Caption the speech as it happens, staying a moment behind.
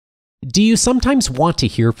Do you sometimes want to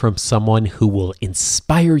hear from someone who will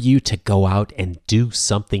inspire you to go out and do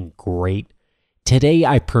something great? Today,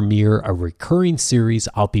 I premiere a recurring series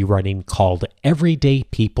I'll be running called Everyday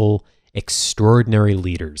People, Extraordinary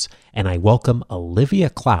Leaders, and I welcome Olivia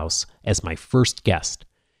Klaus as my first guest.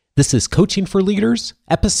 This is Coaching for Leaders,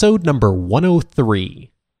 episode number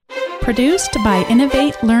 103. Produced by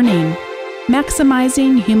Innovate Learning,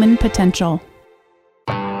 maximizing human potential.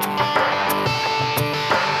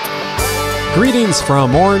 Greetings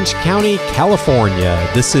from Orange County,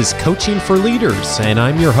 California. This is Coaching for Leaders, and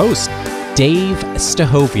I'm your host, Dave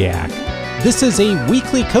Stachowiak. This is a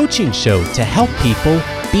weekly coaching show to help people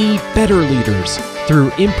be better leaders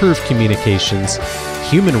through improved communications,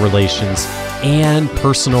 human relations, and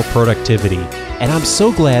personal productivity. And I'm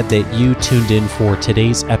so glad that you tuned in for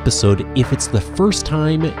today's episode. If it's the first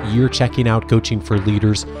time you're checking out Coaching for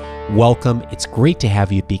Leaders, welcome. It's great to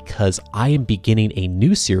have you because I am beginning a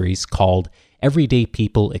new series called Everyday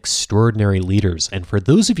People, Extraordinary Leaders. And for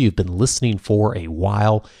those of you who've been listening for a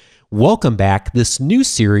while, welcome back. This new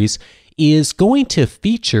series is going to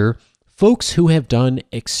feature folks who have done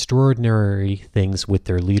extraordinary things with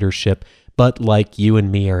their leadership, but like you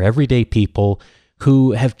and me are everyday people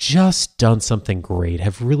who have just done something great,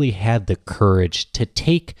 have really had the courage to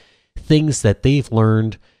take things that they've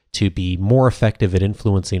learned to be more effective at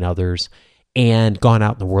influencing others and gone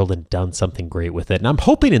out in the world and done something great with it. And I'm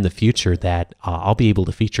hoping in the future that I'll be able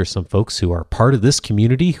to feature some folks who are part of this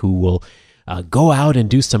community who will go out and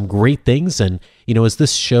do some great things. And, you know, as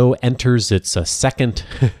this show enters its second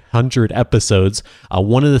 100 episodes,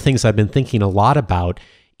 one of the things I've been thinking a lot about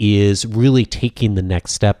is really taking the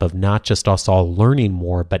next step of not just us all learning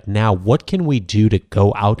more, but now what can we do to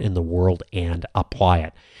go out in the world and apply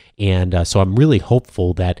it? And so I'm really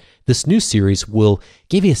hopeful that this new series will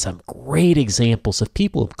give you some great examples of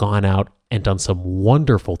people who have gone out and done some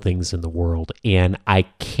wonderful things in the world. And I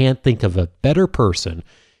can't think of a better person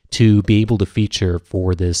to be able to feature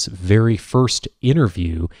for this very first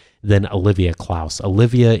interview than Olivia Klaus.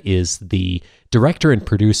 Olivia is the director and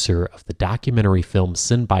producer of the documentary film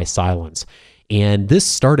Sin by Silence. And this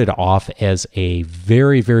started off as a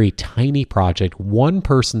very, very tiny project, one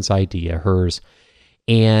person's idea, hers,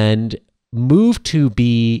 and moved to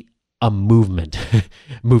be a movement,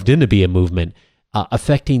 moved into be a movement,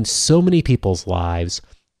 affecting so many people's lives,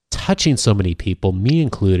 touching so many people, me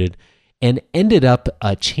included, and ended up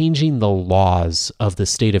changing the laws of the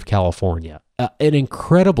state of California. An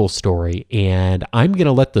incredible story, and I'm going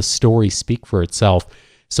to let the story speak for itself.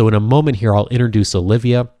 So in a moment here, I'll introduce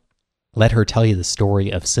Olivia, let her tell you the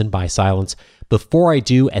story of Sin by Silence. Before I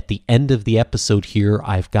do, at the end of the episode here,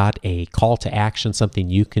 I've got a call to action, something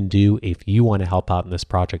you can do if you want to help out in this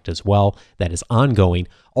project as well. That is ongoing.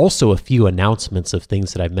 Also, a few announcements of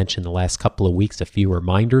things that I've mentioned the last couple of weeks, a few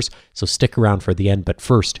reminders. So stick around for the end. But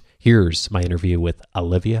first, here's my interview with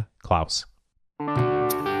Olivia Klaus.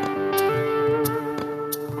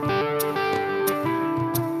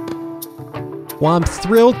 Well, I'm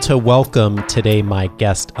thrilled to welcome today my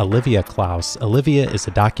guest, Olivia Klaus. Olivia is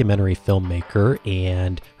a documentary filmmaker,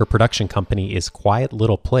 and her production company is Quiet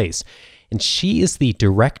Little Place. And she is the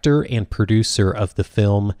director and producer of the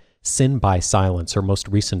film Sin by Silence, her most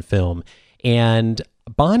recent film. And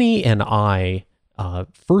Bonnie and I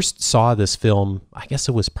first saw this film, I guess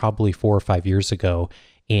it was probably 4 or 5 years ago,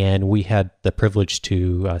 and we had the privilege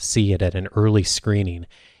to see it at an early screening.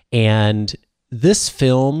 And this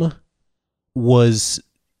film was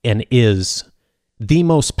and is the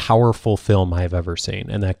most powerful film I've ever seen.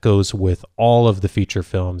 And that goes with all of the feature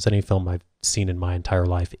films, any film I've seen in my entire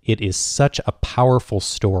life. It is such a powerful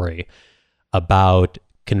story about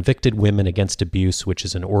Convicted Women Against Abuse, which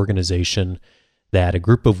is an organization that a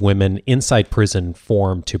group of women inside prison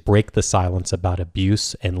formed to break the silence about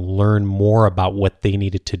abuse and learn more about what they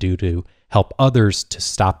needed to do to help others to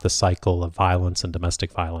stop the cycle of violence and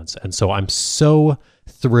domestic violence. And so I'm so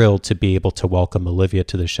thrilled to be able to welcome Olivia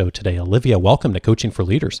to the show today. Olivia, welcome to Coaching for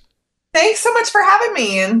Leaders. Thanks so much for having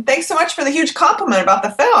me, and thanks so much for the huge compliment about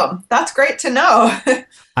the film. That's great to know.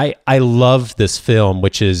 I love this film,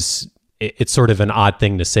 which is, it's sort of an odd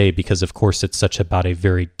thing to say because, of course, it's such about a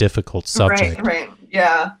very difficult subject. Right,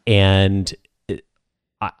 yeah. And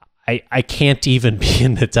I can't even be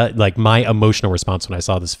in the, like my emotional response when I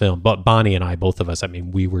saw this film, but Bonnie and I, both of us, I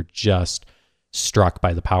mean, we were just struck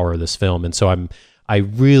by the power of this film. And so I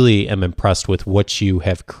really am impressed with what you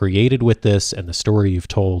have created with this and the story you've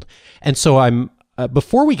told. And so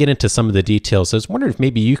before we get into some of the details, I was wondering if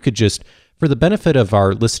maybe you could just, for the benefit of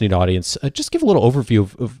our listening audience, just give a little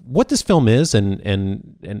overview of what this film is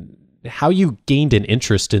and how you gained an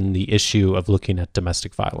interest in the issue of looking at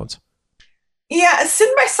domestic violence. Yeah, Sin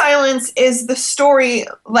by Silence is the story,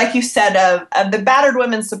 like you said, of the Battered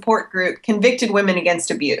Women's Support Group, Convicted Women Against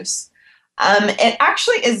Abuse. It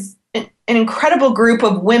actually is an incredible group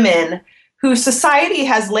of women who society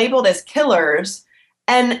has labeled as killers,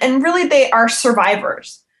 and really they are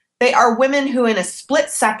survivors. They are women who, in a split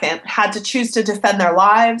second, had to choose to defend their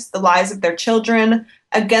lives, the lives of their children,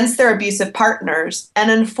 against their abusive partners,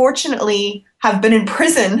 and unfortunately have been in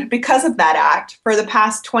prison because of that act for the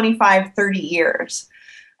past 25, 30 years.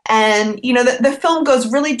 And, the film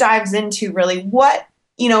really dives into really what,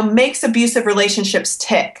 makes abusive relationships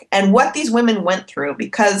tick and what these women went through,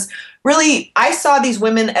 because really I saw these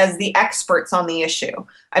women as the experts on the issue.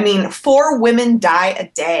 I mean, 4 women die a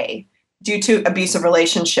day due to abusive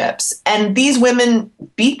relationships, and these women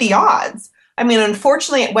beat the odds. I mean,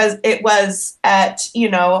 unfortunately, it was at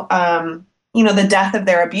the death of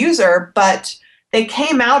their abuser, but they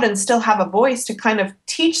came out and still have a voice to kind of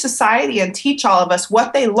teach society and teach all of us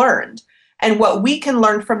what they learned and what we can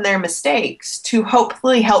learn from their mistakes to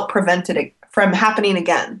hopefully help prevent it from happening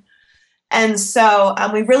again. And so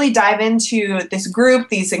we really dive into this group,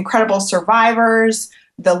 these incredible survivors,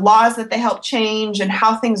 the laws that they help change, and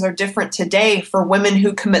how things are different today for women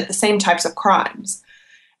who commit the same types of crimes.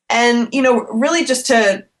 And, really just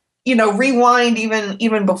to, rewind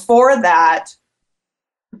even before that,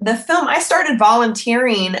 the film, I started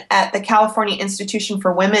volunteering at the California Institution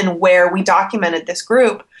for Women, where we documented this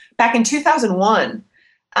group back in 2001,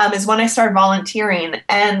 is when I started volunteering.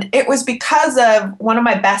 And it was because of one of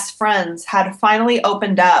my best friends had finally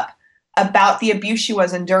opened up about the abuse she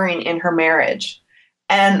was enduring in her marriage.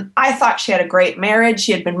 And I thought she had a great marriage.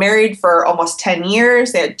 She had been married for almost 10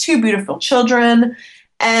 years. They had 2 beautiful children.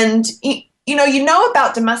 And, you know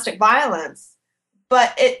about domestic violence,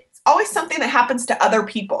 but it's always something that happens to other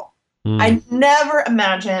people. I never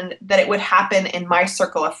imagined that it would happen in my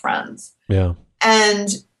circle of friends. Yeah. And,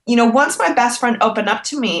 once my best friend opened up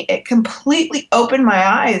to me, it completely opened my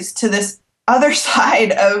eyes to this other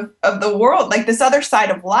side of the world, like this other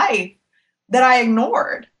side of life that I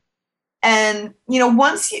ignored. And,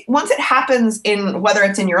 once it happens, in whether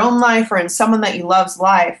it's in your own life or in someone that you love's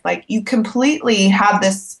life, like, you completely have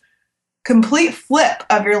this complete flip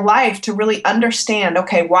of your life to really understand,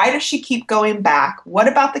 okay, why does she keep going back? What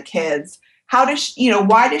about the kids? How does she,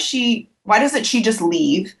 why doesn't she just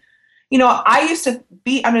leave? I used to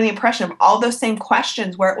be under the impression of all those same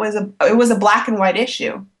questions where it was a black and white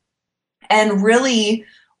issue. And really,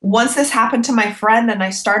 once this happened to my friend and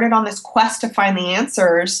I started on this quest to find the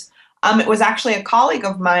answers, it was actually a colleague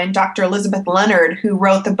of mine, Dr. Elizabeth Leonard, who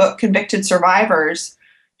wrote the book Convicted Survivors.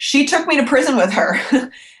 She took me to prison with her.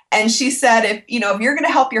 And she said, if you're going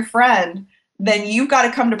to help your friend, then you've got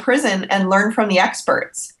to come to prison and learn from the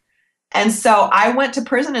experts. And so I went to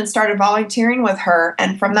prison and started volunteering with her.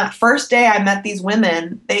 And from that first day I met these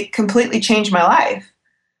women, they completely changed my life.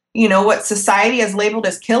 What society has labeled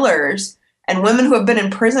as killers, and women who have been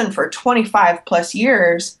in prison for 25 plus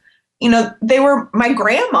years, they were my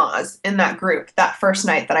grandmas in that group that first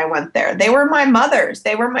night that I went there. They were my mothers.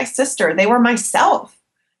 They were my sister. They were myself.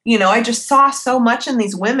 I just saw so much in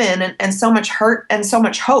these women, and so much hurt and so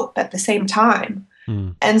much hope at the same time.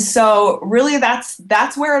 And so really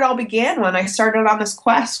that's where it all began when I started on this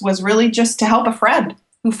quest, was really just to help a friend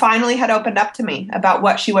who finally had opened up to me about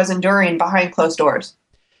what she was enduring behind closed doors.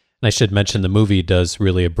 And I should mention the movie does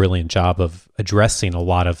really a brilliant job of addressing a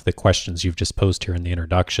lot of the questions you've just posed here in the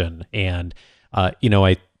introduction. And,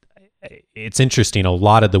 it's interesting. A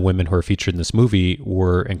lot of the women who are featured in this movie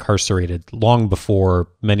were incarcerated long before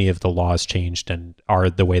many of the laws changed and are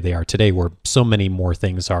the way they are today, where so many more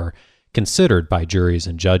things are considered by juries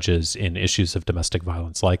and judges in issues of domestic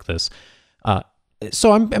violence like this.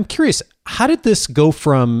 So I'm curious, how did this go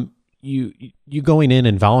from you going in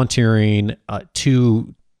and volunteering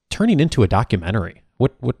to turning into a documentary? Where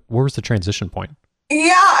was the transition point?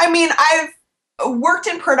 Yeah, I mean, I've worked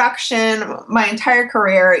in production my entire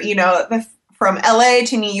career, from LA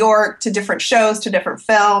to New York to different shows to different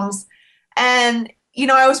films. And,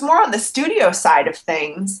 I was more on the studio side of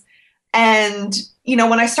things. And,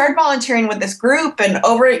 when I started volunteering with this group, and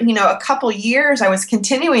over, a couple years, I was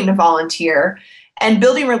continuing to volunteer and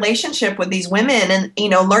building relationship with these women and,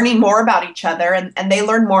 learning more about each other. And they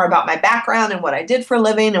learned more about my background and what I did for a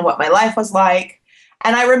living and what my life was like.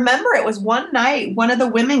 And I remember it was one night, one of the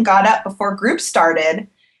women got up before group started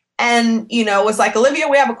and, was like, Olivia,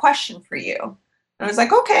 we have a question for you. And I was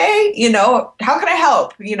like, okay, how can I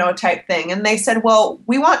help, type thing. And they said, well,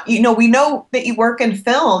 we want, we know that you work in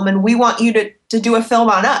film and we want you to do a film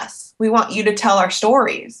on us. We want you to tell our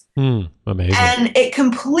stories. Amazing. And it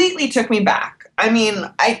completely took me back. I mean,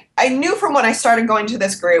 I knew from when I started going to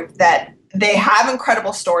this group that they have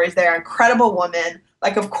incredible stories. They're incredible women.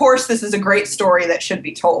 Like, of course, this is a great story that should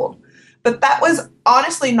be told. But that was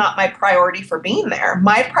honestly not my priority for being there.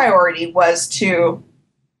 My priority was to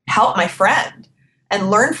help my friend and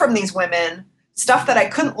learn from these women stuff that I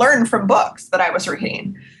couldn't learn from books that I was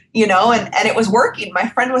reading, and it was working. My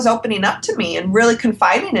friend was opening up to me and really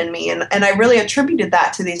confiding in me. And I really attributed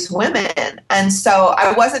that to these women. And so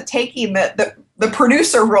I wasn't taking the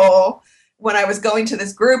producer role when I was going to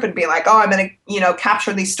this group and being like, oh, I'm going to,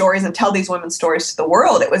 capture these stories and tell these women's stories to the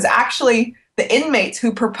world. It was actually the inmates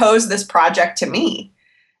who proposed this project to me.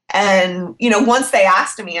 And, once they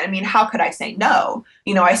asked me, how could I say no?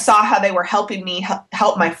 I saw how they were helping me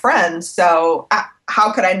help my friends. So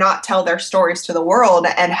how could I not tell their stories to the world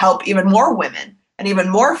and help even more women and even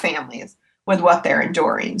more families with what they're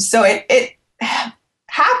enduring? So it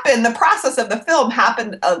happened. The process of the film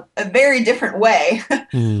happened a very different way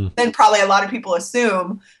than probably a lot of people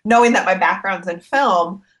assume, knowing that my background's in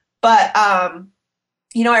film. But,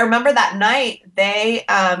 I remember that night they,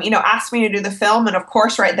 asked me to do the film. And of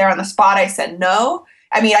course, right there on the spot, I said no.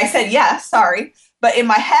 I said yes, sorry. But in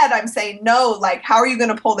my head, I'm saying no, like, how are you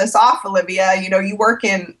going to pull this off, Olivia? You work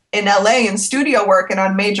in LA in studio work and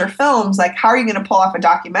on major films. Like, how are you going to pull off a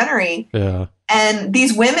documentary? Yeah. And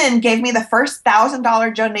these women gave me the first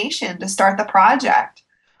 $1,000 donation to start the project.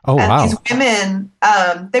 Oh, and wow. These women,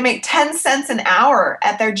 they make 10 cents an hour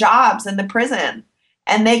at their jobs in the prison.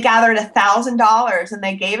 And they gathered $1,000 and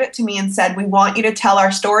they gave it to me and said, we want you to tell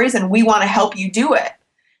our stories and we want to help you do it.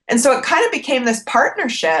 And so it kind of became this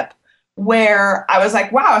partnership where I was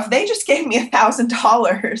like, wow, if they just gave me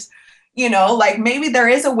 $1,000, like maybe there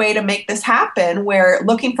is a way to make this happen, where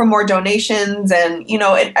looking for more donations. And,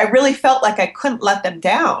 I really felt like I couldn't let them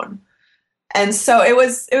down. And so it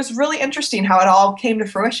was really interesting how it all came to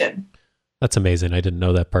fruition. That's amazing. I didn't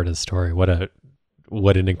know that part of the story. What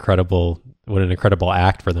an incredible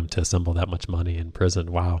act for them to assemble that much money in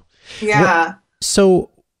prison. Wow. Yeah. So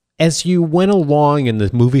as you went along and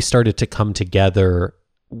the movie started to come together,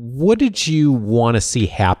 what did you want to see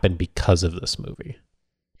happen because of this movie?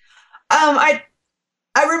 I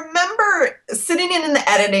remember sitting in the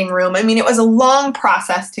editing room. It was a long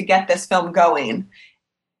process to get this film going.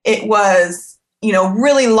 It was,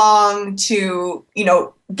 really long to,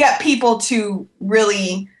 get people to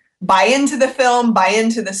really buy into the film, buy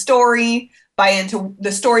into the story, buy into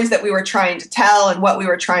the stories that we were trying to tell and what we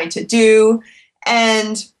were trying to do.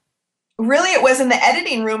 And really, it was in the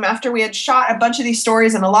editing room after we had shot a bunch of these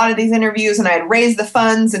stories and a lot of these interviews, and I had raised the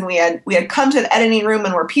funds, and we had come to the editing room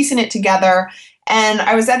and we're piecing it together. And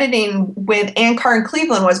I was editing with Ann Carn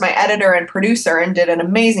Cleveland, was my editor and producer, and did an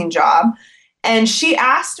amazing job. And she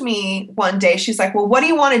asked me one day, she's like, well, what do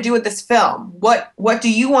you want to do with this film? What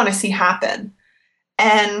do you want to see happen?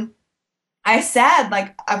 And I said,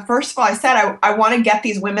 first of all, I want to get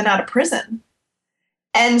these women out of prison.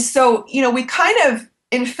 And so, we kind of,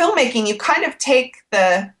 in filmmaking, you kind of take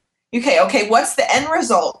okay, what's the end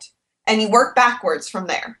result? And you work backwards from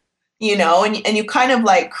there, and you kind of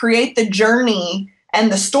like create the journey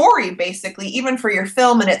and the story, basically, even for your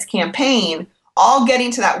film and its campaign, all getting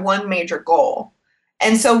to that one major goal.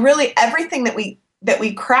 And so really everything that we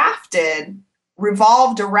crafted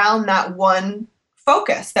revolved around that one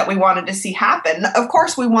focus that we wanted to see happen. Of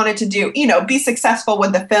course, we wanted to do, be successful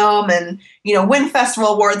with the film and, win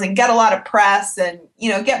festival awards and get a lot of press and,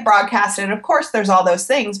 get broadcasted. And of course, there's all those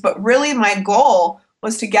things. But really, my goal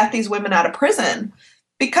was to get these women out of prison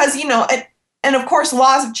because, and of course,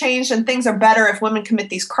 laws have changed and things are better if women commit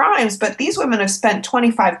these crimes. But these women have spent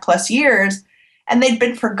 25 plus years and they'd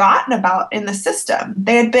been forgotten about in the system.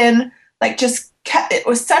 They had been it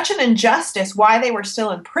was such an injustice why they were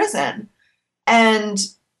still in prison. And,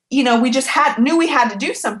 we just knew we had to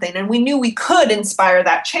do something, and we knew we could inspire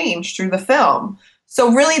that change through the film.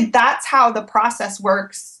 So really, that's how the process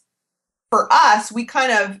works for us. We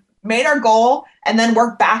kind of made our goal and then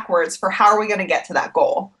work backwards for how are we going to get to that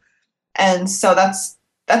goal. And so that's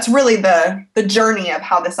really the journey of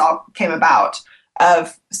how this all came about,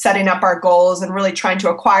 of setting up our goals and really trying to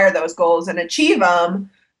acquire those goals and achieve them.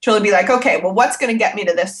 To really be like, okay, well, what's going to get me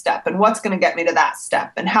to this step and what's going to get me to that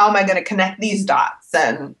step and how am I going to connect these dots,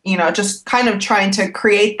 and just kind of trying to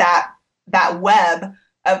create that web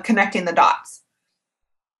of connecting the dots.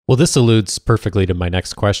 Well, this alludes perfectly to my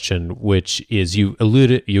next question, which is you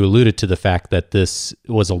alluded to the fact that this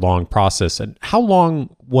was a long process. And how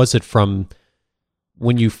long was it from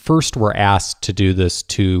when you first were asked to do this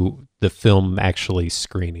to the film actually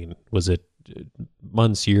screening? Was it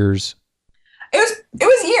months, years? It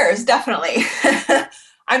was years, definitely.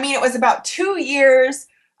 It was about 2 years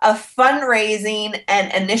of fundraising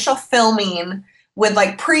and initial filming with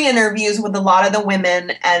like pre-interviews with a lot of the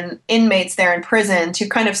women and inmates there in prison to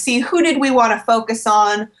kind of see who did we want to focus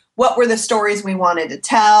on, what were the stories we wanted to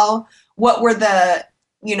tell, what were the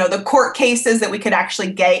the court cases that we could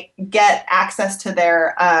actually get access to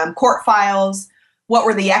their court files, what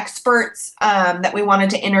were the experts that we wanted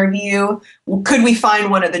to interview, could we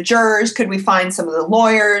find one of the jurors, could we find some of the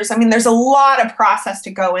lawyers. I mean, there's a lot of process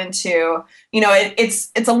to go into.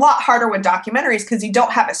 It's a lot harder with documentaries because you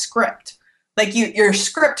don't have a script. Like your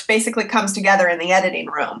script basically comes together in the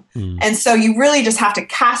editing room. And so you really just have to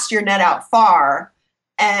cast your net out far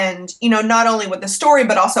and, not only with the story,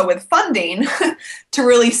 but also with funding to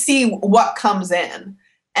really see what comes in.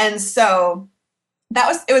 And so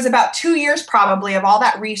it was about 2 years probably of all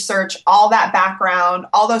that research, all that background,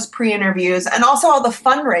 all those pre-interviews, and also all the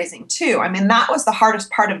fundraising too. I mean, that was the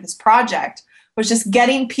hardest part of this project, was just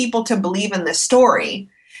getting people to believe in this story.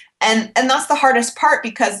 And that's the hardest part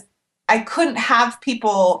because I couldn't have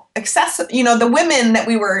people accessible. The women that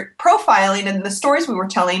we were profiling and the stories we were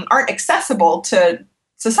telling aren't accessible to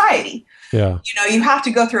society. Yeah. You have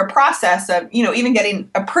to go through a process of, even getting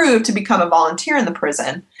approved to become a volunteer in the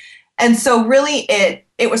prison. And so really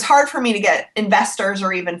it was hard for me to get investors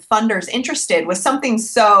or even funders interested with something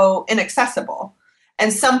so inaccessible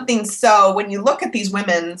and something so, when you look at these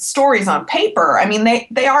women's stories on paper, I mean,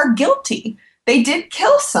 they are guilty. They did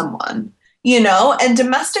kill someone. And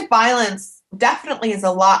domestic violence definitely is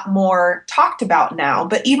a lot more talked about now.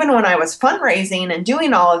 But even when I was fundraising and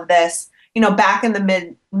doing all of this, back in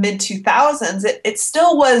the mid 2000s, it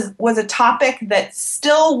still was a topic that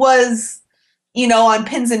still was, on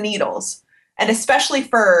pins and needles. And especially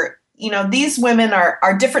for, these women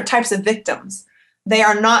are different types of victims. They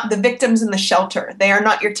are not the victims in the shelter. They are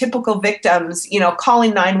not your typical victims,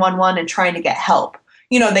 calling 911 and trying to get help.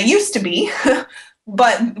 They used to be.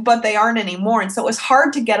 But they aren't anymore. And so it was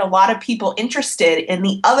hard to get a lot of people interested in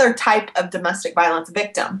the other type of domestic violence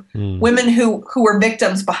victim, women who were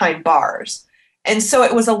victims behind bars. And so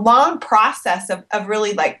it was a long process of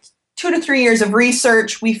really like 2 to 3 years of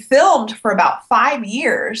research. We filmed for about 5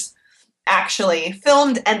 years, actually,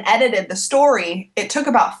 filmed and edited the story. It took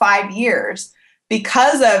about 5 years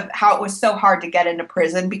because of how it was so hard to get into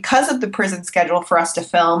prison, because of the prison schedule for us to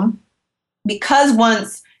film, because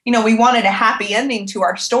once we wanted a happy ending to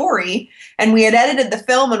our story, and we had edited the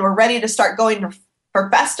film and were ready to start going for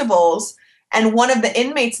festivals. And one of the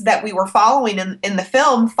inmates that we were following in the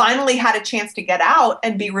film finally had a chance to get out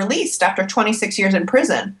and be released after 26 years in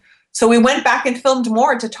prison. So we went back and filmed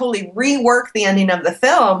more to totally rework the ending of the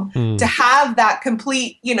film to have that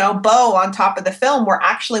complete, bow on top of the film where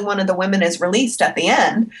actually one of the women is released at the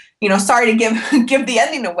end. Sorry to give the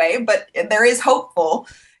ending away, but there is hopeful.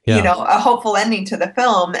 Yeah. A hopeful ending to the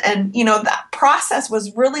film. And, that process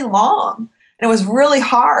was really long and it was really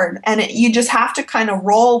hard. And you just have to kind of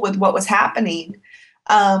roll with what was happening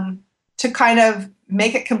to kind of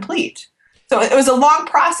make it complete. So it was a long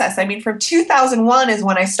process. I mean, from 2001 is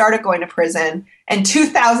when I started going to prison, and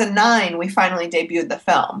 2009, we finally debuted the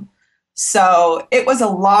film. So it was a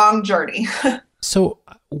long journey. So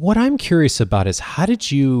what I'm curious about is how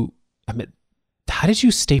did you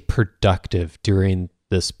stay productive during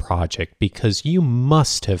this project? Because you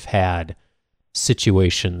must have had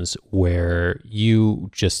situations where you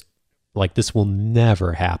just like, this will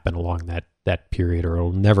never happen along that period, or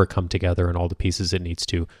it'll never come together in all the pieces it needs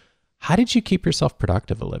to. How did you keep yourself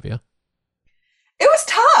productive, Olivia? It was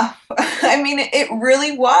tough. I mean, it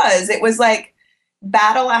really was. It was like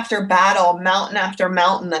battle after battle, mountain after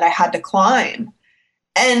mountain that I had to climb.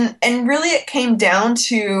 And really it came down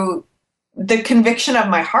to the conviction of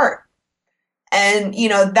my heart. And,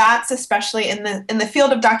 that's especially in the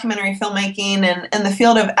field of documentary filmmaking and in the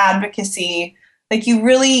field of advocacy, like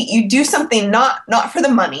you do something not for the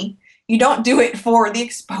money. You don't do it for the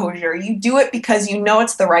exposure. You do it because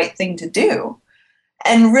it's the right thing to do.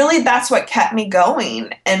 And really that's what kept me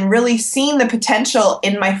going, and really seeing the potential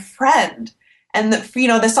in my friend. And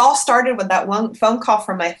this all started with that one phone call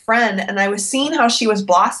from my friend, and I was seeing how she was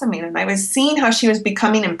blossoming, and I was seeing how she was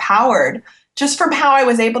becoming empowered just from how I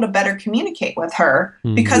was able to better communicate with her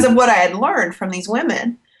because of what I had learned from these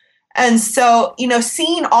women. And so,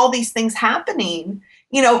 seeing all these things happening,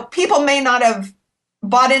 people may not have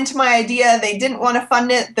bought into my idea. They didn't want to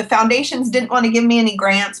fund it. The foundations didn't want to give me any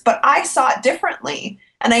grants, but I saw it differently.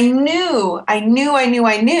 And I knew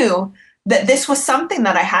that this was something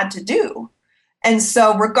that I had to do. And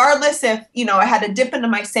so regardless if, I had to dip into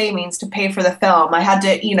my savings to pay for the film, I had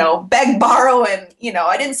to, beg, borrow, and,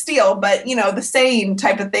 I didn't steal, but, the same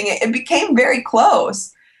type of thing, it became very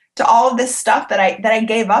close to all of this stuff that I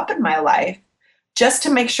gave up in my life just to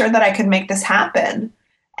make sure that I could make this happen.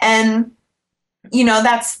 And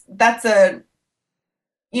that's a,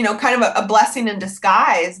 kind of a blessing in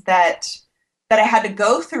disguise that I had to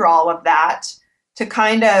go through all of that to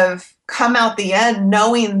kind of come out the end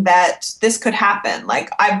knowing that this could happen. Like,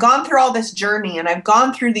 I've gone through all this journey and I've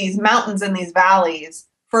gone through these mountains and these valleys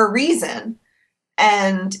for a reason.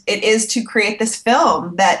 And it is to create this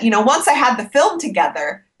film that, once I had the film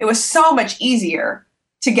together, it was so much easier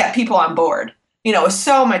to get people on board. It was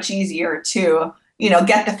so much easier to,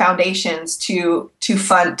 get the foundations to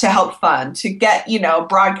help fund, to get,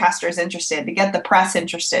 broadcasters interested, to get the press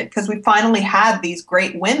interested, because we finally had these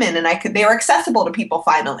great women and they were accessible to people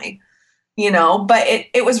finally, but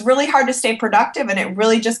it was really hard to stay productive. And it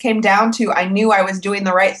really just came down to, I knew I was doing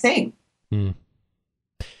the right thing. Mm.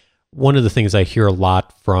 One of the things I hear a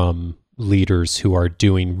lot from leaders who are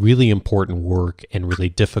doing really important work and really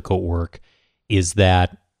difficult work is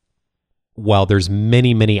that while there's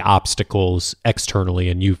many, many obstacles externally,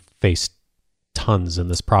 and you've faced tons in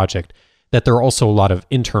this project, that there are also a lot of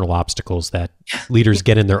internal obstacles that leaders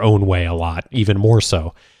get in their own way a lot, even more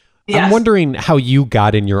so. Yes. I'm wondering how you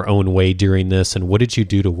got in your own way during this, and what did you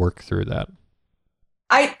do to work through that?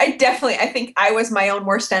 I think I was my own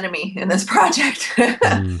worst enemy in this project.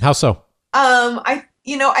 How so? I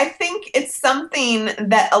think it's something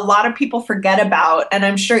that a lot of people forget about. And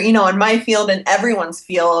I'm sure, in my field and everyone's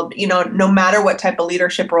field, no matter what type of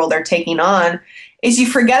leadership role they're taking on, is you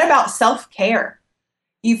forget about self-care.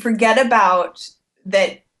 You forget about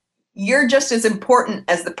that you're just as important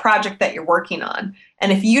as the project that you're working on.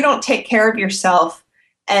 And if you don't take care of yourself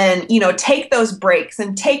and, take those breaks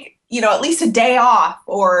and take, at least a day off,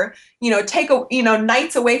 or, take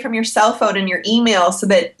nights away from your cell phone and your email, so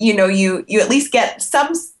that, you at least get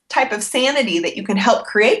some type of sanity that you can help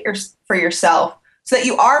create for yourself, so that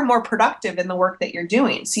you are more productive in the work that you're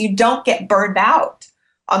doing. So you don't get burned out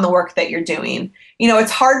on the work that you're doing.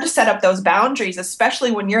 It's hard to set up those boundaries,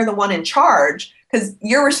 especially when you're the one in charge, because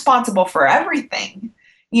you're responsible for everything,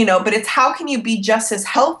 but it's how can you be just as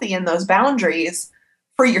healthy in those boundaries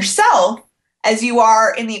for yourself as you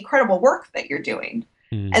are in the incredible work that you're doing.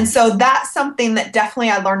 Mm. And so that's something that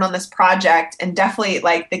definitely I learned on this project, and definitely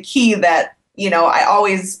like the key that, I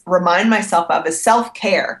always remind myself of is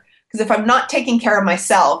self-care. Because if I'm not taking care of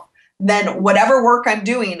myself, then whatever work I'm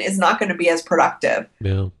doing is not going to be as productive.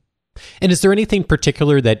 Yeah. And is there anything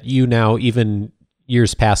particular that you now, even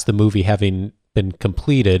years past the movie having been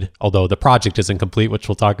completed, although the project isn't complete, which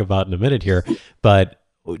we'll talk about in a minute here, but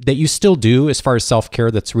that you still do as far as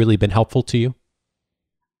self-care that's really been helpful to you?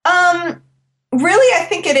 Really, I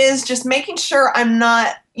think it is just making sure I'm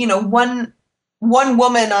not, one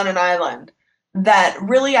woman on an island, that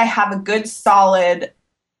really I have a good, solid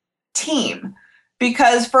team.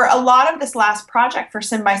 Because for a lot of this last project for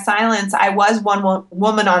Sin by Silence, I was one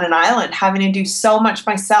woman on an island, having to do so much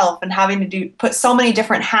myself and having to put so many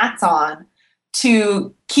different hats on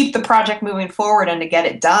to keep the project moving forward and to get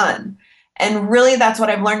it done. And really, that's what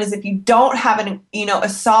I've learned is if you don't have a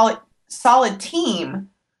solid team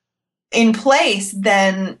in place,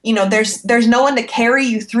 then, there's no one to carry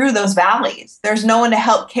you through those valleys. There's no one to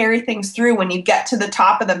help carry things through when you get to the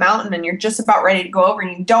top of the mountain and you're just about ready to go over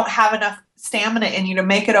and you don't have enough stamina in you to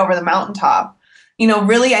make it over the mountaintop.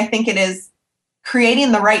 Really, I think it is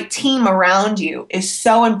creating the right team around you is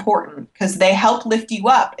so important, because they help lift you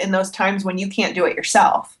up in those times when you can't do it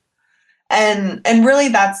yourself. And really,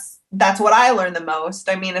 that's what I learned the most.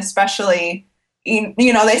 I mean, especially,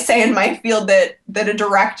 they say in my field that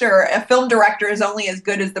a film director is only as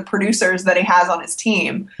good as the producers that he has on his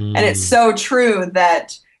team. Mm. And it's so true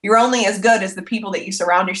that you're only as good as the people that you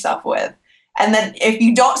surround yourself with. And then if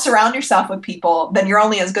you don't surround yourself with people, then you're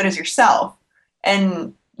only as good as yourself.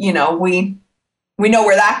 And, we know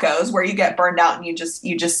where that goes, where you get burned out and you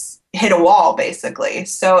just hit a wall, basically.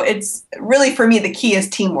 So it's really, for me, the key is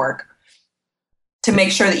teamwork, to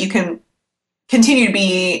make sure that you can continue to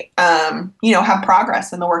be, have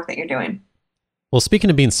progress in the work that you're doing. Well,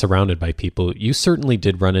 speaking of being surrounded by people, you certainly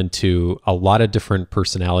did run into a lot of different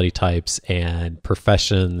personality types and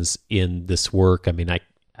professions in this work. I mean,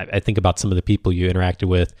 I think about some of the people you interacted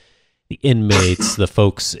with, the inmates, the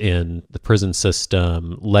folks in the prison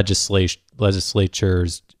system,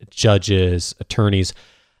 legislatures, judges, attorneys.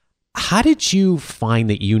 How did you find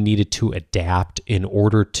that you needed to adapt in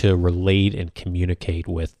order to relate and communicate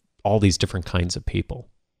with all these different kinds of people?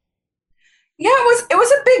 Yeah, it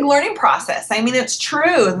was a big learning process. I mean, it's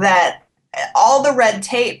true that all the red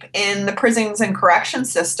tape in the prisons and correction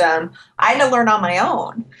system, I had to learn on my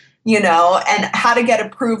own, and how to get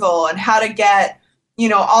approval and how to get,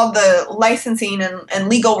 all the licensing and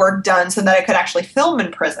legal work done so that I could actually film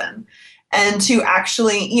in prison. and to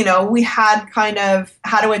actually, we had kind of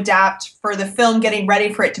how to adapt for the film, getting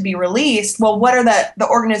ready for it to be released. Well, what are the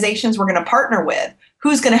organizations we're going to partner with?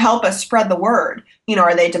 Who's going to help us spread the word?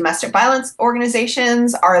 Are they domestic violence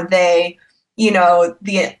organizations? Are they,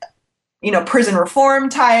 the prison reform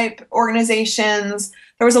type organizations?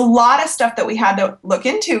 There was a lot of stuff that we had to look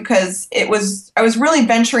into because I was really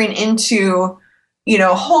venturing into,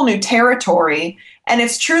 whole new territory. And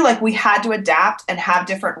it's true, like we had to adapt and have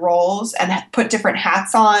different roles and put different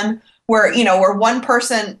hats on where one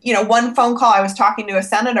person, one phone call I was talking to a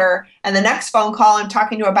senator and the next phone call I'm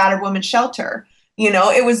talking to a battered women's shelter.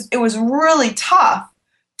 It was really tough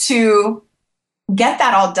to get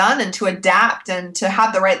that all done and to adapt and to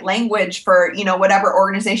have the right language for, whatever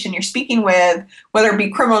organization you're speaking with, whether it be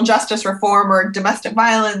criminal justice reform or domestic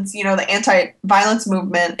violence, the anti-violence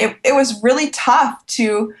movement. It was really tough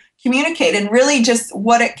to communicate, and really just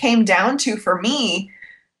what it came down to for me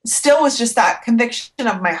still was just that conviction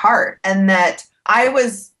of my heart, and that I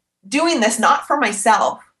was doing this not for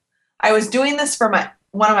myself. I was doing this for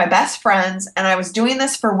one of my best friends, and I was doing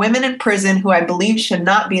this for women in prison who I believe should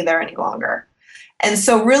not be there any longer. And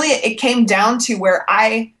so really it came down to where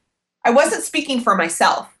I wasn't speaking for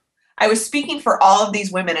myself. I was speaking for all of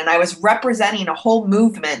these women, and I was representing a whole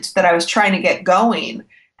movement that I was trying to get going.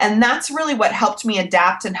 And that's really what helped me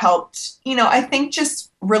adapt and helped, I think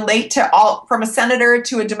just relate to all, from a senator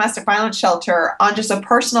to a domestic violence shelter, on just a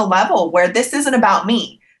personal level, where this isn't about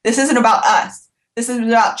me. This isn't about us. This is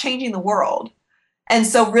about changing the world. And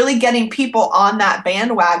so really getting people on that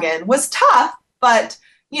bandwagon was tough, but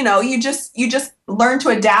you just learn to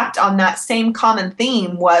adapt on that same common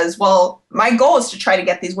theme was, well, my goal is to try to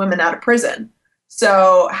get these women out of prison.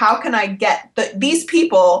 So how can I get these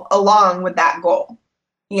people along with that goal?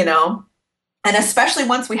 And especially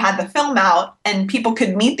once we had the film out and people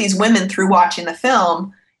could meet these women through watching the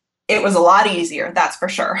film, it was a lot easier, that's for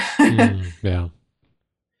sure. Yeah.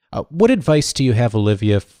 What advice do you have,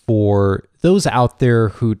 Olivia, for those out there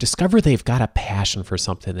who discover they've got a passion for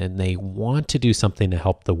something and they want to do something to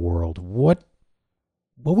help the world? What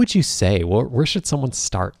would you say? Where should someone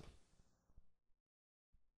start?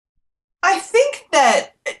 I think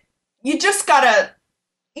that you just gotta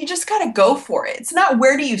go for it. It's not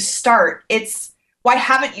where do you start, it's why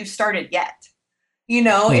haven't you started yet?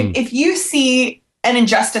 If you see an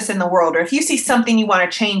injustice in the world, or if you see something you want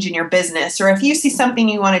to change in your business, or if you see something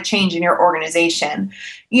you want to change in your organization,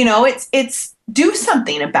 it's do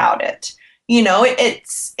something about it.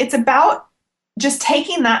 It's about just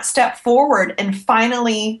taking that step forward and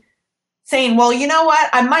finally saying, well, you know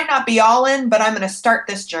what, I might not be all in, but I'm going to start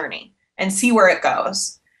this journey and see where it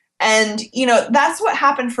goes. And, that's what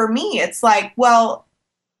happened for me. It's like, well,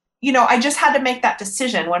 I just had to make that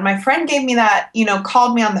decision. When my friend gave me that,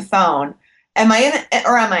 called me on the phone, am I in it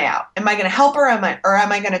or am I out? Am I going to help her or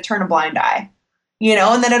am I going to turn a blind eye?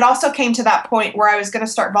 And then it also came to that point where I was going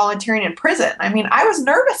to start volunteering in prison. I mean, I was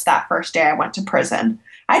nervous that first day I went to prison.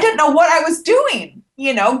 I didn't know what I was doing,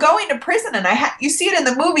 going to prison. And you see it in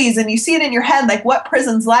the movies and you see it in your head, like what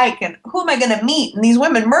prison's like and who am I going to meet? And these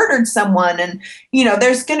women murdered someone and,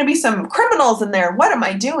 there's going to be some criminals in there. What am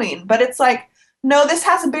I doing? But it's like, no, this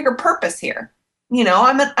has a bigger purpose here.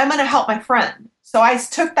 I'm going to help my friend. So I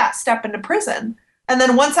took that step into prison. And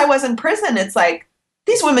then once I was in prison, it's like,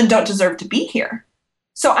 these women don't deserve to be here.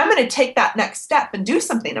 So I'm going to take that next step and do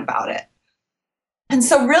something about it. And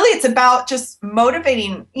so really it's about just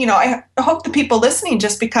motivating, I hope the people listening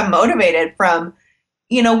just become motivated from,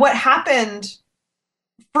 what happened,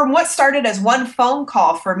 from what started as one phone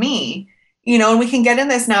call for me, and we can get in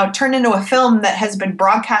this now, turn into a film that has been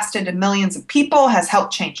broadcasted to millions of people, has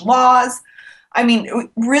helped change laws. I mean,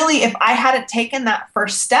 really, if I hadn't taken that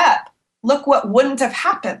first step, look what wouldn't have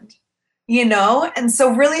happened, And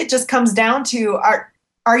so really it just comes down to,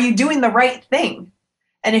 are you doing the right thing?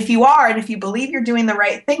 And if you are, and if you believe you're doing the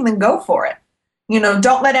right thing, then go for it.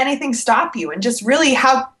 Don't let anything stop you. And just really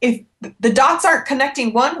if the dots aren't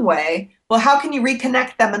connecting one way, well, how can you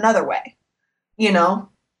reconnect them another way?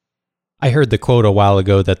 I heard the quote a while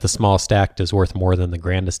ago that the smallest act is worth more than the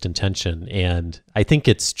grandest intention. And I think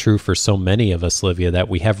it's true for so many of us, Olivia, that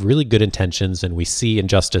we have really good intentions and we see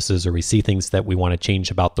injustices or we see things that we want to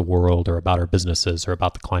change about the world or about our businesses or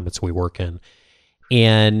about the climates we work in.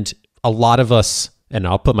 And a lot of us, and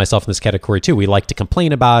I'll put myself in this category too, we like to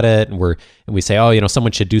complain about it and we say, oh,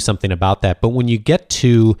 someone should do something about that. But when you get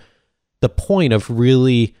to the point of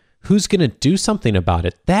really who's going to do something about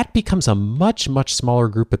it, that becomes a much, much smaller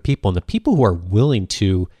group of people. And the people who are willing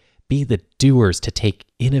to be the doers, to take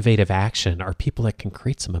innovative action, are people that can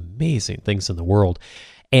create some amazing things in the world.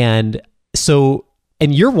 And so,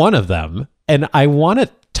 and you're one of them. And I want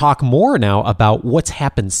to talk more now about what's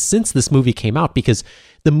happened since this movie came out, because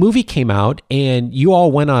the movie came out and you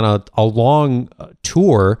all went on a long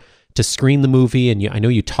tour to screen the movie. And I know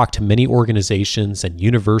you talked to many organizations and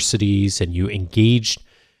universities, and you engaged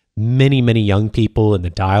many, many young people in the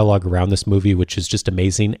dialogue around this movie, which is just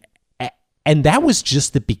amazing. And that was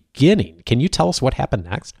just the beginning. Can you tell us what happened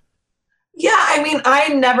next? Yeah, I mean, I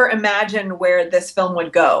never imagined where this film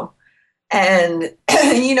would go. And,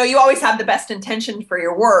 you always have the best intention for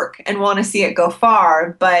your work and want to see it go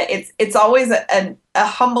far, but it's always a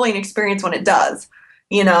humbling experience when it does.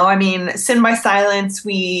 I mean, Sin by Silence,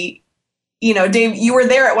 Dave, you were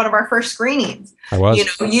there at one of our first screenings. I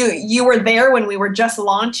was. You were there when we were just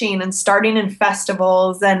launching and starting in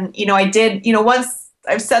festivals. And, I did, once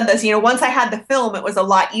I've said this, once I had the film, it was a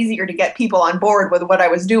lot easier to get people on board with what I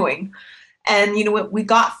was doing. And, we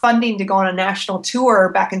got funding to go on a national tour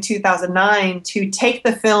back in 2009 to take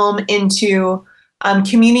the film into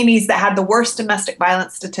communities that had the worst domestic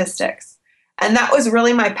violence statistics. And that was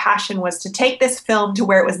really my passion, was to take this film to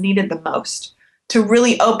where it was needed the most, to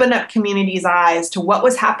really open up communities' eyes to what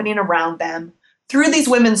was happening around them through these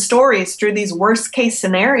women's stories, through these worst case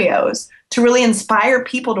scenarios, to really inspire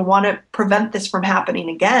people to want to prevent this from happening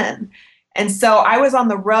again. And so I was on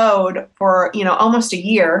the road for, almost a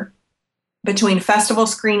year, between festival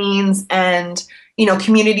screenings and,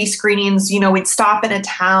 community screenings. We'd stop in a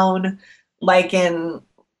town like in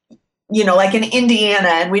Indiana,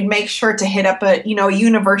 and we'd make sure to hit up a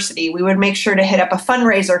university. We would make sure to hit up a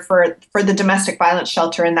fundraiser for the domestic violence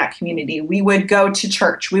shelter in that community. We would go to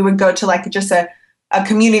church. We would go to just a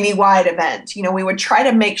community-wide event. We would try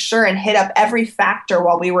to make sure and hit up every factor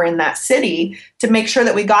while we were in that city to make sure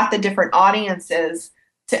that we got the different audiences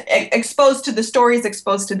to exposed to the stories,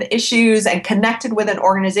 exposed to the issues, and connected with an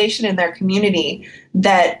organization in their community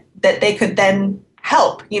that they could then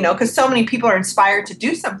help, because so many people are inspired to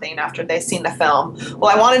do something after they've seen the film.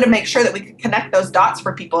 Well, I wanted to make sure that we could connect those dots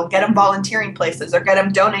for people and get them volunteering places or get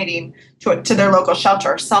them donating to their local shelter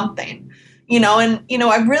or something.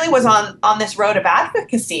 I really was on this road of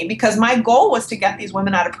advocacy because my goal was to get these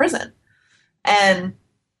women out of prison. And,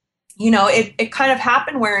 it kind of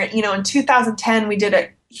happened where, in 2010, we did a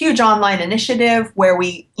huge online initiative where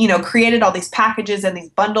we, created all these packages and these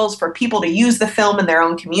bundles for people to use the film in their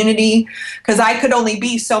own community, because I could only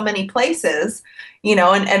be so many places,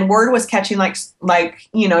 and word was catching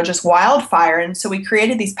just wildfire. And so we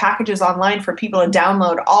created these packages online for people to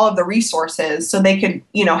download all of the resources so they could,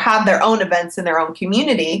 have their own events in their own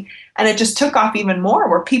community. And it just took off even more,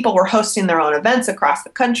 where people were hosting their own events across the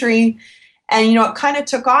country. And, it kind of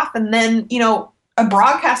took off. And then, a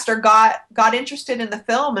broadcaster got interested in the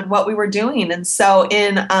film and what we were doing. And so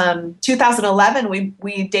in 2011, we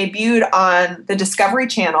debuted on the Discovery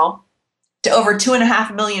Channel to over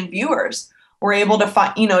 2.5 million viewers. We're able to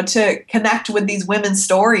to connect with these women's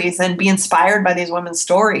stories and be inspired by these women's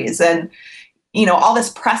stories. And, all this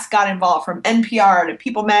press got involved, from NPR to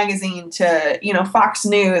People Magazine to, Fox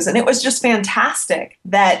News. And it was just fantastic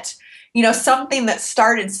that, something that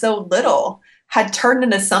started so little had turned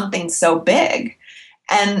into something so big.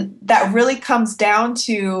 And that really comes down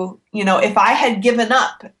to, if I had given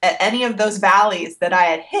up at any of those valleys that I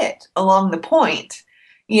had hit along the point,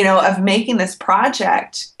 of making this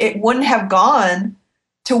project, it wouldn't have gone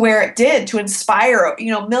to where it did to inspire,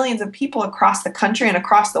 millions of people across the country and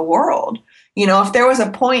across the world. If there was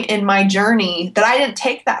a point in my journey that I didn't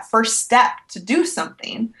take that first step to do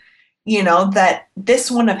something, that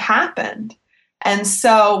this wouldn't have happened. And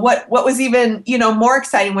so what was even, more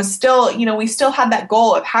exciting was still, we still had that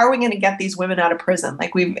goal of how are we going to get these women out of prison?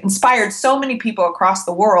 Like, we've inspired so many people across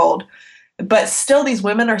the world, but still these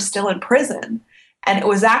women are still in prison. And it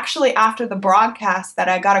was actually after the broadcast that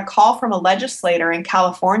I got a call from a legislator in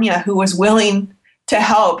California who was willing to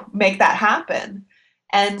help make that happen.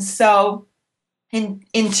 And so in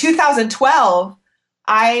 2012,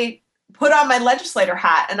 I put on my legislator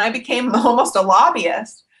hat and I became almost a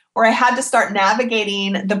lobbyist, where I had to start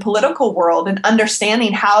navigating the political world and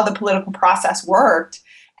understanding how the political process worked,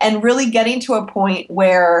 and really getting to a point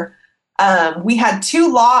where we had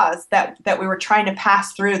 2 laws that we were trying to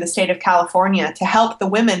pass through the state of California to help the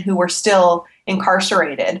women who were still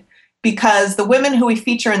incarcerated. Because the women who we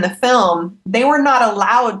feature in the film, they were not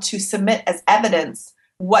allowed to submit as evidence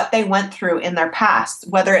what they went through in their past,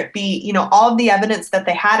 whether it be, all of the evidence that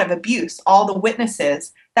they had of abuse, all the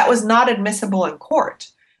witnesses, that was not admissible in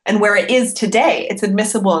court. And where it is today, it's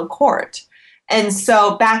admissible in court. And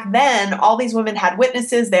so back then, all these women had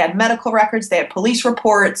witnesses, they had medical records, they had police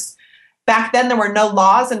reports. Back then, there were no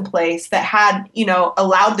laws in place that had,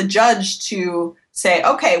 allowed the judge to say,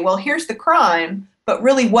 okay, well, here's the crime, but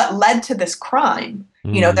really what led to this crime?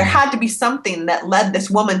 There had to be something that led this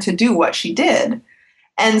woman to do what she did.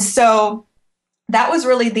 And so that was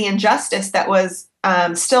really the injustice that was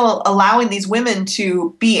still allowing these women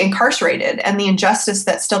to be incarcerated, and the injustice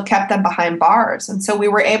that still kept them behind bars. And so we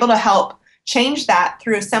were able to help change that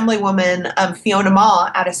through Assemblywoman Fiona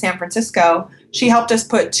Ma out of San Francisco. She helped us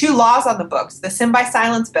put 2 laws on the books, the Sin by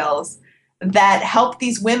Silence bills, that help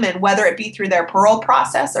these women, whether it be through their parole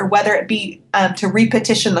process or whether it be to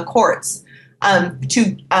repetition the courts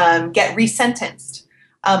to get resentenced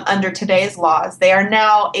under today's laws. They are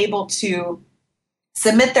now able to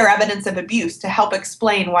submit their evidence of abuse to help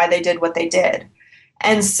explain why they did what they did.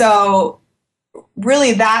 And so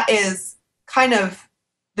really that is kind of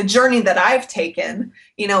the journey that I've taken.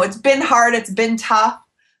 It's been hard, it's been tough,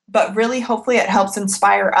 but really hopefully it helps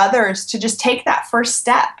inspire others to just take that first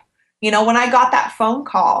step. When I got that phone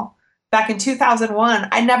call back in 2001,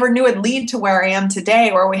 I never knew it'd lead to where I am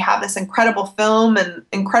today, where we have this incredible film and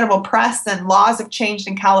incredible press, and laws have changed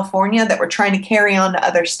in California that we're trying to carry on to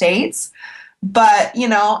other states. But,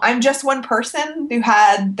 I'm just one person who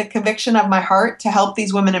had the conviction of my heart to help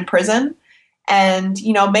these women in prison. And,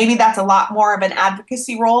 maybe that's a lot more of an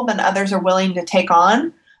advocacy role than others are willing to take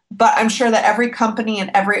on. But I'm sure that every company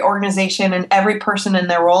and every organization and every person in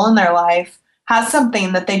their role in their life has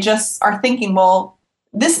something that they just are thinking, well,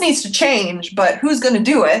 this needs to change, but who's going to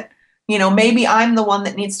do it? Maybe I'm the one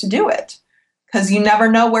that needs to do it, because you never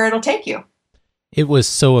know where it'll take you. It was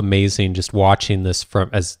so amazing just watching this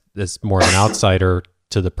from as more of an outsider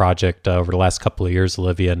to the project over the last couple of years,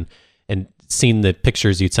 Olivia, and seeing the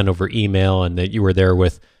pictures you'd send over email, and that you were there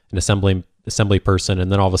with an assembly person,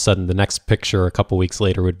 and then all of a sudden the next picture a couple weeks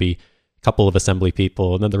later would be a couple of assembly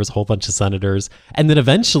people, and then there was a whole bunch of senators, and then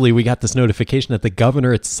eventually we got this notification that the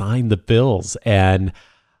governor had signed the bills, and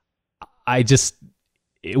it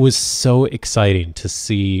was so exciting to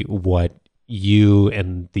see what you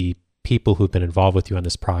and the people who've been involved with you on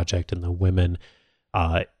this project and the women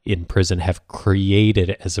in prison have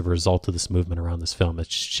created as a result of this movement around this film.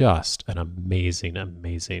 It's just an amazing,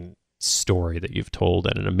 amazing story that you've told,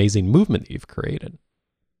 and an amazing movement that you've created.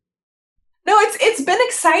 No, it's been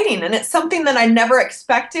exciting, and it's something that I never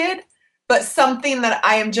expected, but something that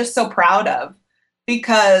I am just so proud of,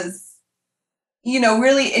 because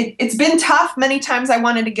really it's been tough. Many times I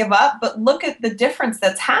wanted to give up, but look at the difference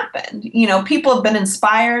that's happened. People have been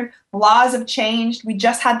inspired. Laws have changed. We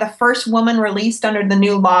just had the first woman released under the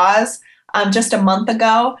new laws just a month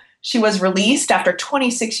ago. She was released after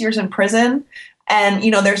 26 years in prison. And,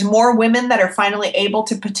 there's more women that are finally able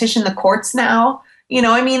to petition the courts now.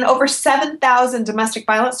 Over 7,000 domestic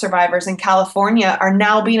violence survivors in California are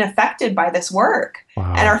now being affected by this work.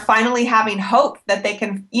 Wow. And are finally having hope that they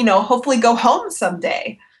can, hopefully go home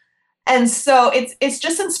someday. And so it's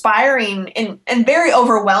just inspiring and very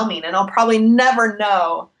overwhelming. And I'll probably never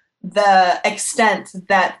know the extent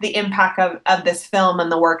that the impact of this film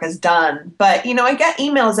and the work has done. But, I get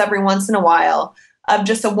emails every once in a while of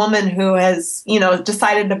just a woman who has,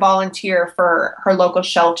 decided to volunteer for her local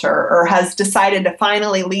shelter, or has decided to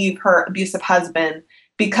finally leave her abusive husband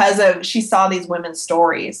because she saw these women's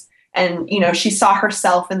stories, and, she saw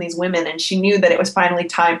herself in these women, and she knew that it was finally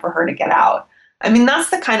time for her to get out.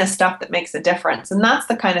 That's the kind of stuff that makes a difference. And that's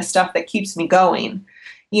the kind of stuff that keeps me going.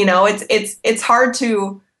 It's hard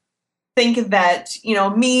to think that,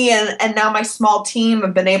 me and now my small team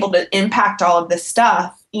have been able to impact all of this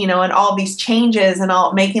stuff, and all these changes and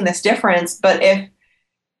all making this difference. But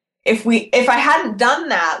if I hadn't done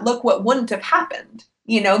that, look what wouldn't have happened.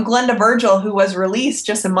 Glenda Virgil, who was released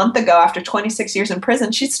just a month ago after 26 years in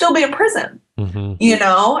prison, she'd still be in prison, and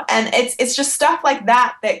it's just stuff like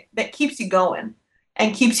that keeps you going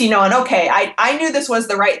and keeps you knowing, okay, I knew this was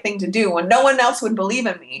the right thing to do when no one else would believe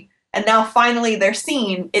in me. And now finally they're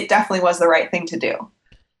seeing it definitely was the right thing to do.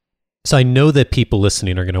 So I know that people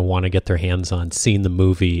listening are going to want to get their hands on seeing the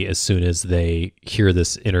movie as soon as they hear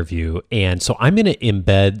this interview. And so I'm going to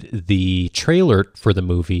embed the trailer for the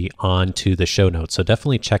movie onto the show notes. So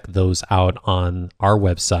definitely check those out on our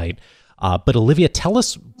website. But Olivia, tell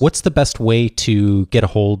us, what's the best way to get a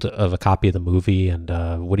hold of a copy of the movie, and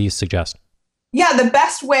what do you suggest? Yeah, the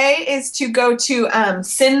best way is to go to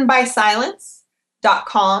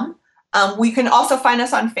sinbysilence.com. We can also find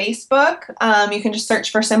us on Facebook. You can just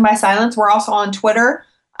search for Sin by Silence. We're also on Twitter.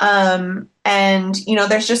 And,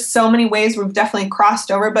 there's just so many ways we've definitely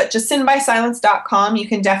crossed over. But just sinbysilence.com, you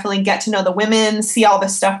can definitely get to know the women, see all the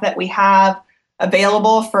stuff that we have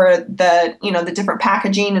available for the different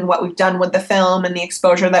packaging and what we've done with the film and the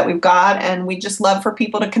exposure that we've got. And we just love for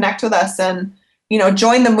people to connect with us and,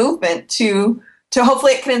 join the movement to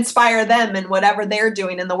hopefully it can inspire them in whatever they're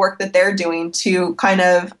doing and the work that they're doing to kind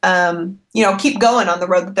of, keep going on the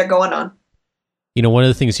road that they're going on. One of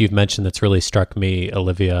the things you've mentioned that's really struck me,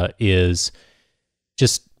 Olivia, is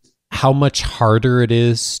just how much harder it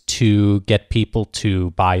is to get people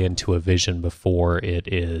to buy into a vision before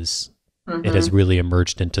it has really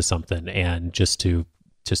emerged into something. And just to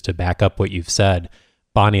back up what you've said,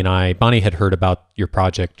 Bonnie had heard about your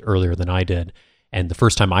project earlier than I did. And the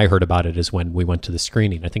first time I heard about it is when we went to the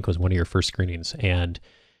screening. I think it was one of your first screenings. And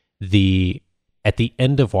at the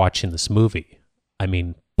end of watching this movie, I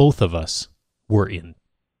mean, both of us were in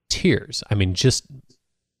tears. I mean, just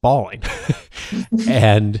bawling.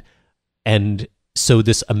 And so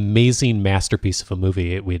this amazing masterpiece of a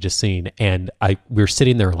movie we had just seen, and we were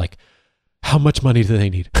sitting there like, how much money do they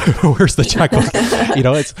need? Where's the checkbook?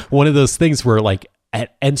 It's one of those things where like,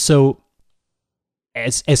 and so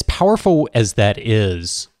as powerful as that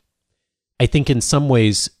is, I think in some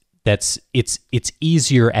ways it's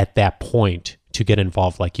easier at that point to get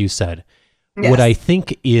involved, like you said. Yes. What I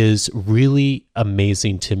think is really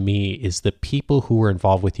amazing to me is the people who were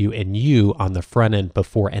involved with you and you on the front end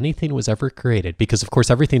before anything was ever created. Because, of course,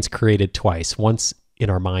 everything's created twice, once in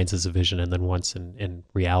our minds as a vision and then once in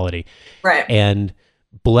reality. Right. And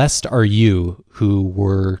blessed are you who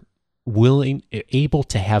were able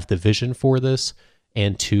to have the vision for this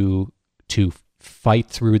and to fight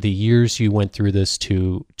through the years you went through this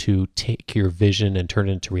to take your vision and turn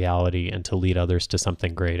it into reality and to lead others to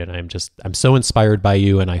something great. And I'm so inspired by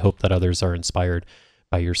you, and I hope that others are inspired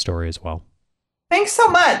by your story as well. Thanks so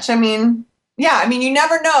much. I mean, you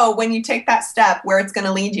never know when you take that step where it's going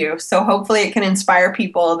to lead you. So hopefully it can inspire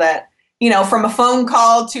people that, from a phone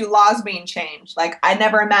call to laws being changed. Like, I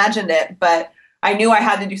never imagined it, but I knew I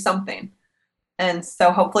had to do something. And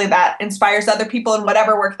so hopefully that inspires other people in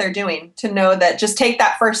whatever work they're doing to know that just take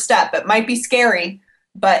that first step. It might be scary,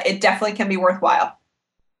 but it definitely can be worthwhile.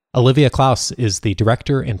 Olivia Klaus is the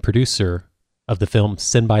director and producer of the film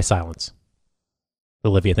Sin by Silence.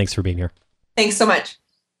 Olivia, thanks for being here. Thanks so much.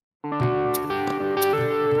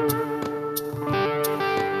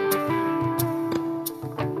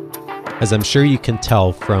 As I'm sure you can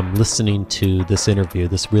tell from listening to this interview,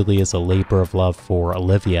 this really is a labor of love for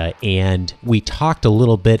Olivia. And we talked a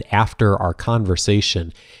little bit after our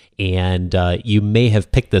conversation, and you may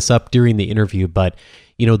have picked this up during the interview, but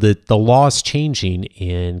the laws changing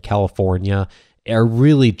in California are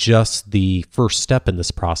really just the first step in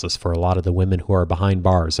this process for a lot of the women who are behind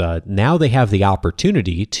bars. Now they have the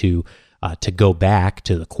opportunity to go back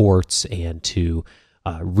to the courts and to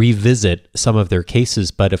revisit some of their cases,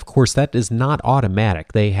 but of course that is not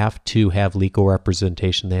automatic. They have to have legal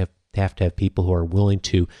representation. They have to have people who are willing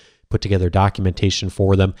to put together documentation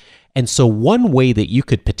for them. And so one way that you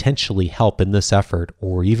could potentially help in this effort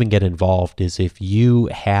or even get involved is if you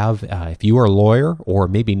are a lawyer or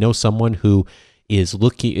maybe know someone who is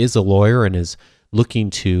a lawyer and is looking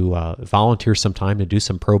to volunteer some time to do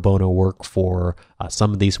some pro bono work for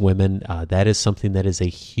some of these women. That is something that is a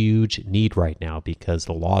huge need right now because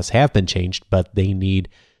the laws have been changed, but they need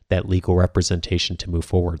that legal representation to move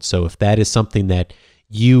forward. So if that is something that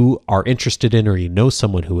you are interested in or you know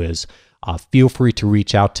someone who is, feel free to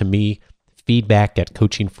reach out to me,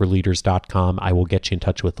 feedback@coachingforleaders.com. I will get you in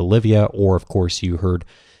touch with Olivia, or of course you heard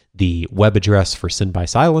the web address for Sin by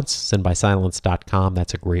Silence, sinbysilence.com.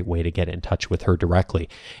 That's a great way to get in touch with her directly.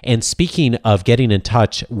 And speaking of getting in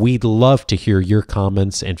touch, we'd love to hear your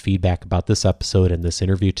comments and feedback about this episode and this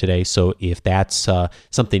interview today. So if that's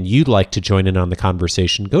something you'd like to join in on the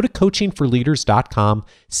conversation, go to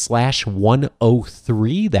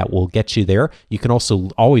coachingforleaders.com/103. That will get you there. You can also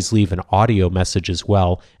always leave an audio message as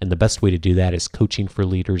well. And the best way to do that is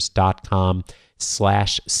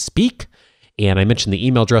coachingforleaders.com/speak. And I mentioned the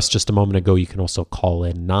email address just a moment ago. You can also call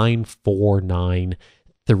in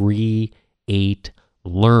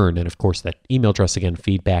 949-38-LEARN. And of course, that email address again,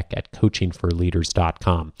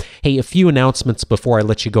 feedback@coachingforleaders.com. Hey, a few announcements before I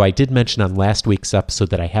let you go. I did mention on last week's episode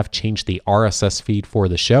that I have changed the RSS feed for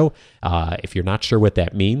the show. If you're not sure what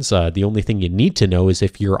that means, the only thing you need to know is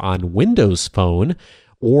if you're on Windows Phone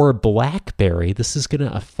or BlackBerry, this is going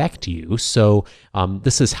to affect you. So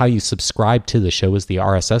this is how you subscribe to the show, is the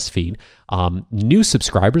RSS feed. New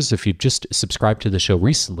subscribers, if you've just subscribed to the show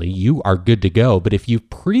recently, you are good to go. But if you've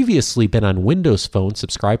previously been on Windows Phone,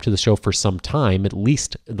 subscribed to the show for some time, at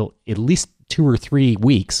least 2 or 3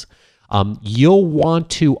 weeks, you'll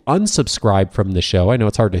want to unsubscribe from the show. I know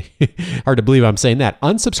it's hard to believe I'm saying that.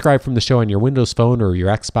 Unsubscribe from the show on your Windows Phone or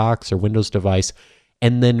your Xbox or Windows device,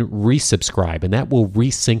 and then resubscribe, and that will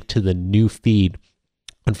resync to the new feed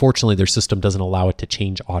Unfortunately, their system doesn't allow it to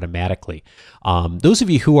change automatically. Those of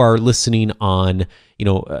you who are listening on,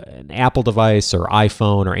 an Apple device or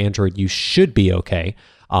iPhone or Android, you should be okay.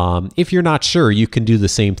 If you're not sure, you can do the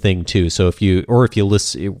same thing too. So if you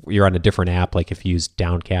listen, you're on a different app, like if you use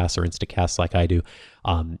Downcast or Instacast like I do,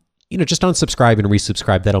 just unsubscribe and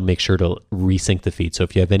resubscribe. That'll make sure to resync the feed. So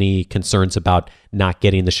if you have any concerns about not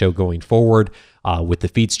getting the show going forward, with the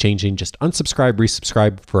feeds changing, just unsubscribe,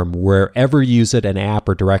 resubscribe from wherever you use it, an app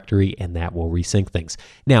or directory, and that will resync things.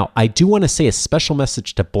 Now, I do want to say a special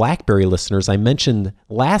message to BlackBerry listeners. I mentioned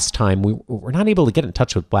last time we're not able to get in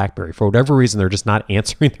touch with BlackBerry. For whatever reason, they're just not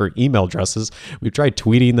answering their email addresses. We've tried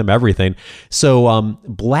tweeting them, everything. So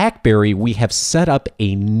BlackBerry, we have set up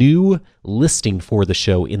a new listing for the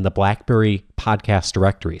show in the BlackBerry podcast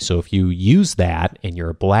directory. So if you use that and you're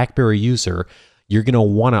a BlackBerry user, you're going to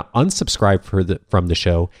want to unsubscribe from the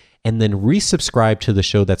show and then resubscribe to the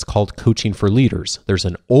show that's called Coaching for Leaders. There's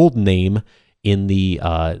an old name in the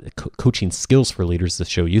Coaching Skills for Leaders. The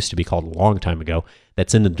show used to be called a long time ago.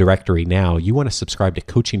 That's in the directory now. You want to subscribe to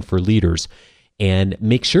Coaching for Leaders and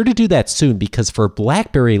make sure to do that soon, because for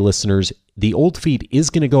BlackBerry listeners, the old feed is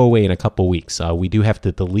going to go away in a couple weeks. We do have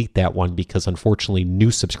to delete that one because unfortunately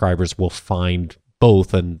new subscribers will find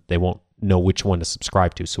both and they won't know which one to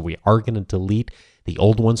subscribe to. So we are going to delete the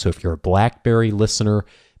old one. So if you're a BlackBerry listener,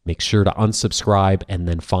 make sure to unsubscribe and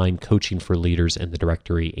then find Coaching for Leaders in the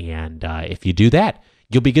directory. And if you do that,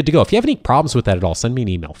 you'll be good to go. If you have any problems with that at all, send me an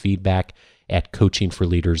email,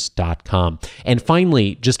 feedback@coachingforleaders.com. And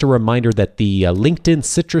finally, just a reminder that the LinkedIn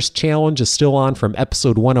Citrus Challenge is still on from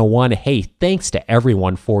episode 101. Hey, thanks to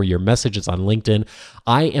everyone for your messages on LinkedIn.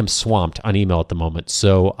 I am swamped on email at the moment,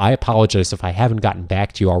 so I apologize if I haven't gotten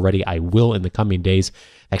back to you already. I will in the coming days.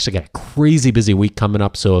 I actually got a crazy busy week coming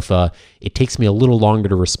up, so if it takes me a little longer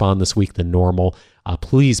to respond this week than normal,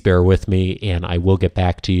 please bear with me, and I will get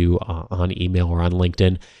back to you on email or on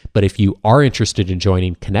LinkedIn. But if you are interested in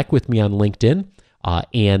joining, connect with me on LinkedIn,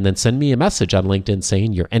 and then send me a message on LinkedIn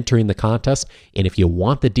saying you're entering the contest. And if you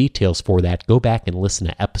want the details for that, go back and listen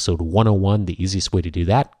to episode 101. The easiest way to do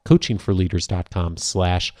that,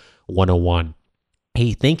 coachingforleaders.com/101.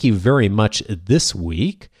 Hey, thank you very much this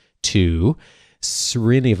week to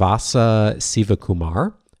Srinivasa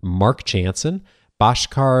Sivakumar, Mark Jansen,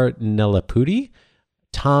 Bhaskar Nelapudi,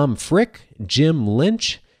 Tom Frick, Jim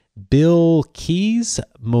Lynch, Bill Keys,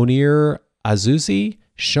 Monir Azuzi,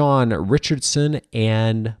 Sean Richardson,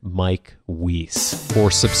 and Mike Weiss for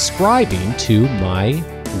subscribing to my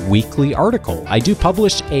weekly article. I do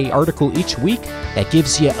publish an article each week that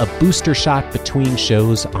gives you a booster shot between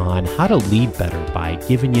shows on how to lead better by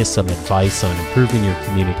giving you some advice on improving your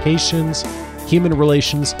communications, human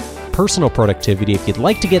relations, personal productivity. If you'd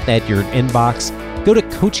like to get that in your inbox, go to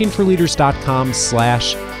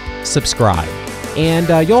coachingforleaders.com/subscribe. And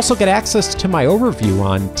you also get access to my overview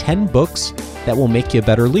on 10 books that will make you a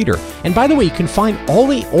better leader. And by the way, you can find all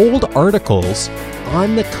the old articles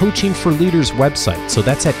on the Coaching for Leaders website. So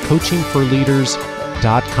that's at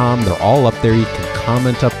coachingforleaders.com. They're all up there. You can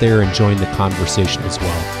comment up there and join the conversation as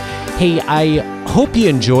well. Hey, I hope you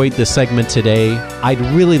enjoyed the segment today. I'd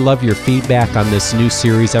really love your feedback on this new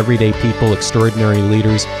series, Everyday People, Extraordinary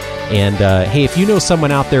Leaders. And hey, if you know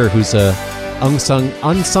someone out there who's a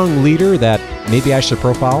unsung leader that maybe I should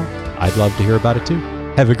profile, I'd love to hear about it too.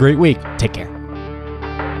 Have a great week. Take care.